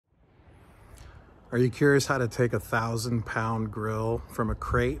Are you curious how to take a 1,000-pound grill from a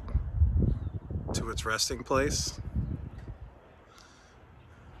crate to its resting place?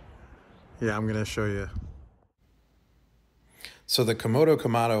 Yeah, I'm gonna show you. So the Komodo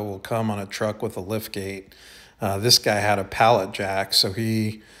Kamado will come on a truck with a lift gate. This guy had a pallet jack, so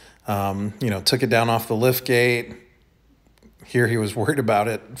he took it down off the lift gate. Here he was worried about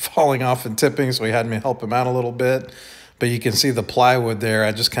it falling off and tipping, so he had me help him out a little bit. But you can see the plywood there.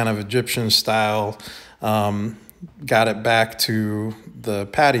 I just kind of Egyptian style got it back to the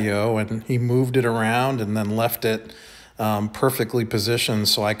patio, and he moved it around and then left it perfectly positioned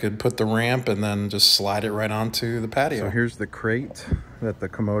so I could put the ramp and then just slide it right onto the patio. So here's the crate that the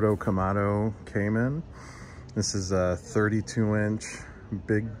Komodo Kamado came in. This is a 32-inch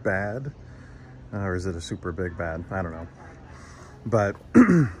big bad, or is it a super big bad? I don't know. But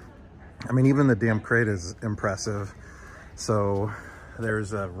I mean, even the damn crate is impressive. So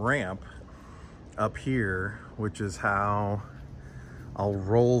there's a ramp up here, which is how I'll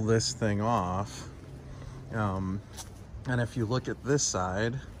roll this thing off. And if you look at this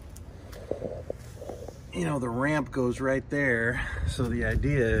side, you know, the ramp goes right there. So the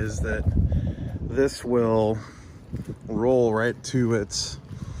idea is that this will roll right to its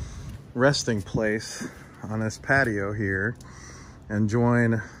resting place on this patio here and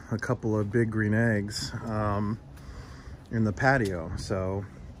join a couple of big green eggs in the patio. So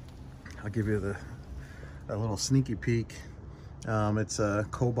I'll give you a little sneaky peek. It's a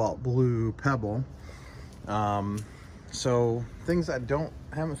cobalt blue pebble. So things I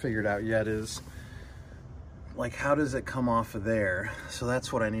haven't figured out yet is, like, how does it come off of there? So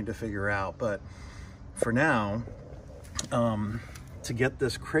that's what I need to figure out. But for now, to get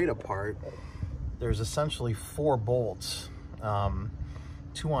this crate apart, there's essentially 4 bolts, 2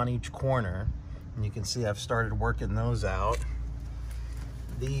 on each corner. And you can see I've started working those out.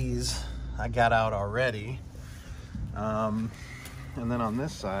 These I got out already. And then on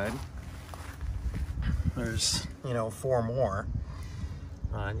this side, there's, 4 more.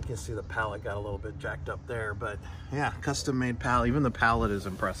 And you can see the pallet got a little bit jacked up there, but yeah, custom made pallet. Even the pallet is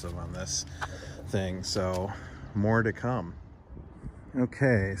impressive on this thing, so more to come.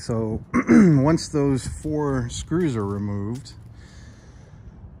 Okay, so once those 4 screws are removed,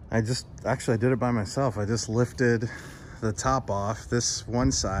 I did it by myself. I just lifted the top off. This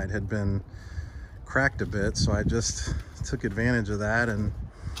one side had been cracked a bit, so I just took advantage of that and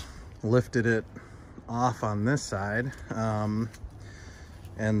lifted it off on this side.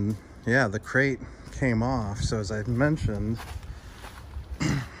 And yeah, the crate came off. So as I mentioned,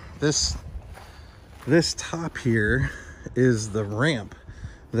 this top here is the ramp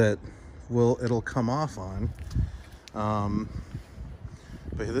that it'll come off on.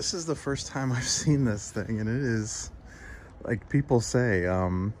 But this is the first time I've seen this thing, and it is, like people say,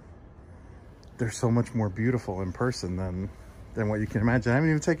 they're so much more beautiful in person than what you can imagine. I haven't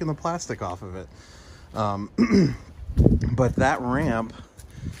even taken the plastic off of it. But that ramp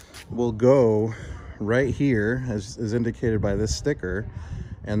will go right here, as indicated by this sticker,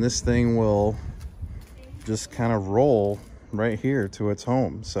 and this thing will just kind of roll right here to its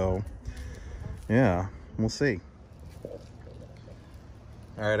home. So yeah, we'll see.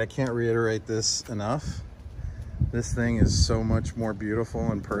 All right, I can't reiterate this enough. This thing is so much more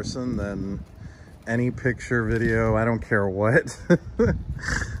beautiful in person than any picture, video, I don't care what.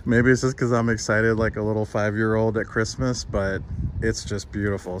 Maybe it's just because I'm excited like a little 5-year-old at Christmas, but it's just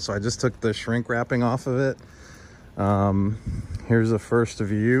beautiful. So I just took the shrink wrapping off of it. Here's a first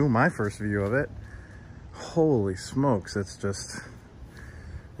view, my first view of it. Holy smokes, it's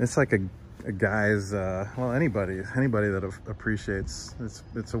like a guy's, well, anybody that appreciates,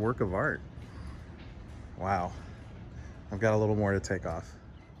 it's a work of art. Wow. I've got a little more to take off.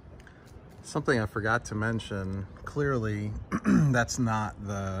 Something I forgot to mention, clearly that's not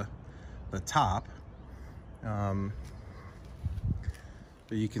the top. But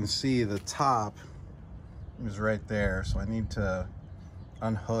you can see the top is right there. So I need to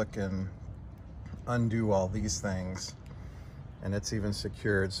unhook and undo all these things. And it's even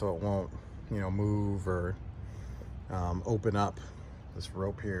secured so it won't, move or open up. This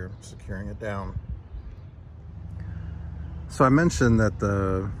rope here, securing it down. So I mentioned that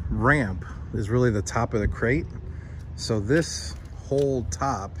the ramp is really the top of the crate. So this whole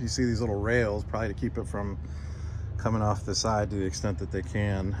top, you see these little rails, probably to keep it from coming off the side to the extent that they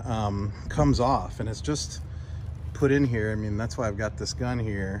can, comes off, and it's just put in here. I mean, that's why I've got this gun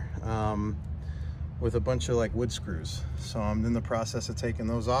here with a bunch of like wood screws. So I'm in the process of taking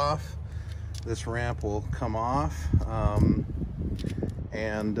those off. This ramp will come off,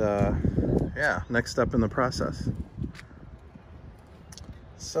 yeah, next step in the process.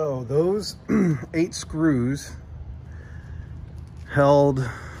 So those 8 screws held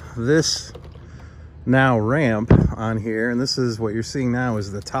this now ramp on here, and this is what you're seeing now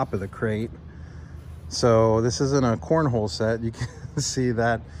is the top of the crate. So this isn't a cornhole set. You can see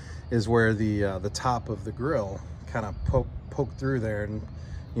that is where the top of the grill kind of poked through there, and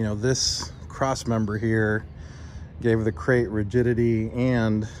you know, this cross member here gave the crate rigidity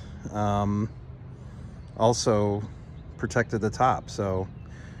and also protected the top. So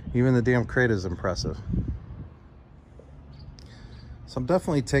even the damn crate is impressive. So I'm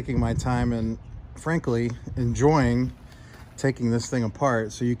definitely taking my time and frankly enjoying taking this thing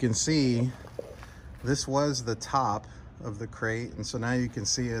apart. So you can see this was the top of the crate, and so now you can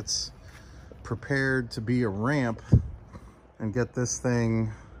see it's prepared to be a ramp and get this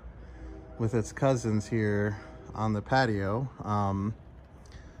thing with its cousins here on the patio.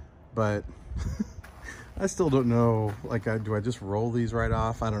 But I still don't know, like, do I just roll these right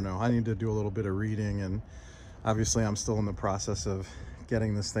off? I don't know. I need to do a little bit of reading, and obviously I'm still in the process of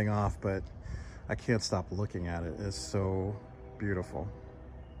getting this thing off, but I can't stop looking at it. It's so beautiful.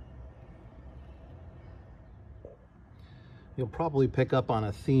 You'll probably pick up on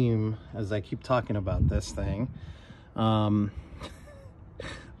a theme as I keep talking about this thing.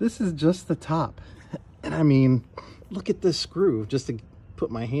 This is just the top. And I mean, look at this screw, just to put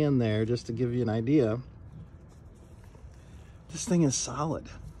my hand there, just to give you an idea. This thing is solid.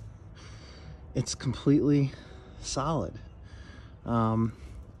 It's completely solid, and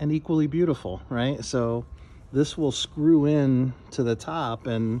equally beautiful, right? So this will screw in to the top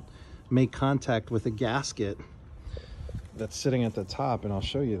and make contact with a gasket that's sitting at the top, and I'll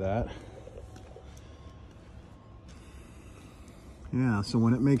show you that. Yeah, so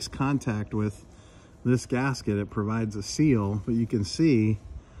when it makes contact with this gasket, it provides a seal, but you can see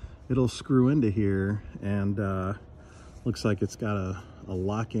it'll screw into here, and looks like it's got a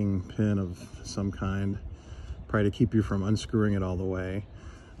locking pin of some kind, probably to keep you from unscrewing it all the way.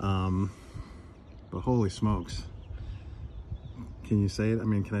 But holy smokes. Can you say it? I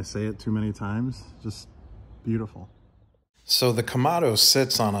mean, can I say it too many times? Just beautiful. So the Kamado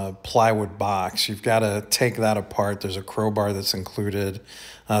sits on a plywood box. You've got to take that apart. There's a crowbar that's included.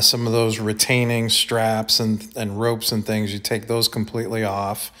 Some of those retaining straps and ropes and things, you take those completely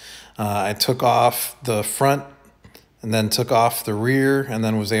off. I took off the front and then took off the rear, and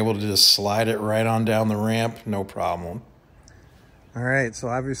then was able to just slide it right on down the ramp, no problem. All right, so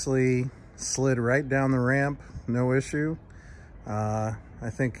obviously slid right down the ramp, no issue. I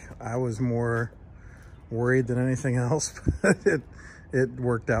think I was more worried than anything else, but it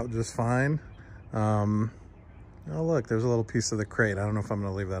worked out just fine. Oh look, there's a little piece of the crate. I don't know if I'm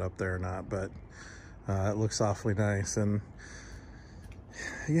gonna leave that up there or not, but it looks awfully nice. And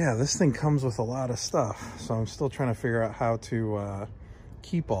yeah, this thing comes with a lot of stuff, so I'm still trying to figure out how to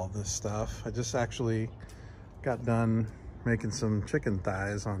keep all this stuff. I just actually got done making some chicken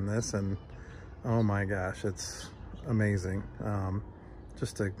thighs on this, and oh my gosh, it's amazing.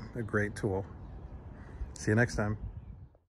 Just a great tool. See you next time.